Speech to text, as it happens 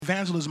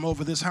Evangelism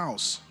over this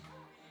house.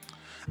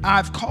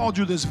 I've called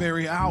you this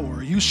very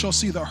hour. You shall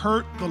see the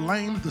hurt, the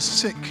lame, the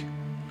sick.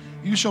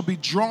 You shall be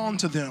drawn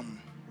to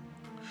them.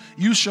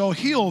 You shall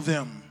heal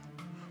them,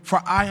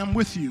 for I am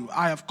with you.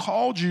 I have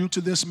called you to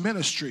this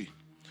ministry.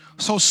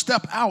 So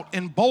step out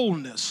in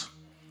boldness.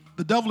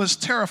 The devil is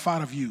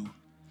terrified of you.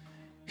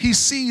 He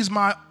sees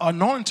my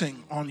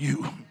anointing on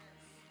you.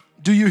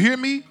 Do you hear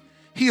me?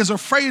 He is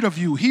afraid of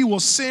you. He will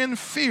send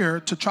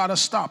fear to try to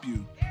stop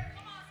you.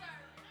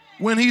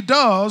 When he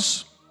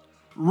does,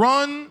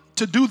 run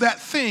to do that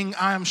thing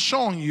I am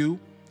showing you,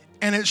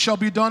 and it shall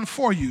be done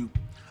for you.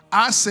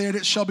 I said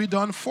it shall be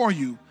done for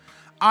you.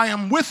 I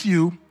am with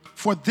you,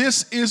 for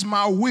this is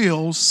my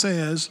will,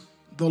 says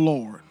the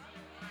Lord.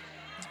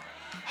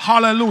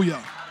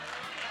 Hallelujah.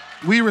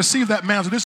 We receive that mantle.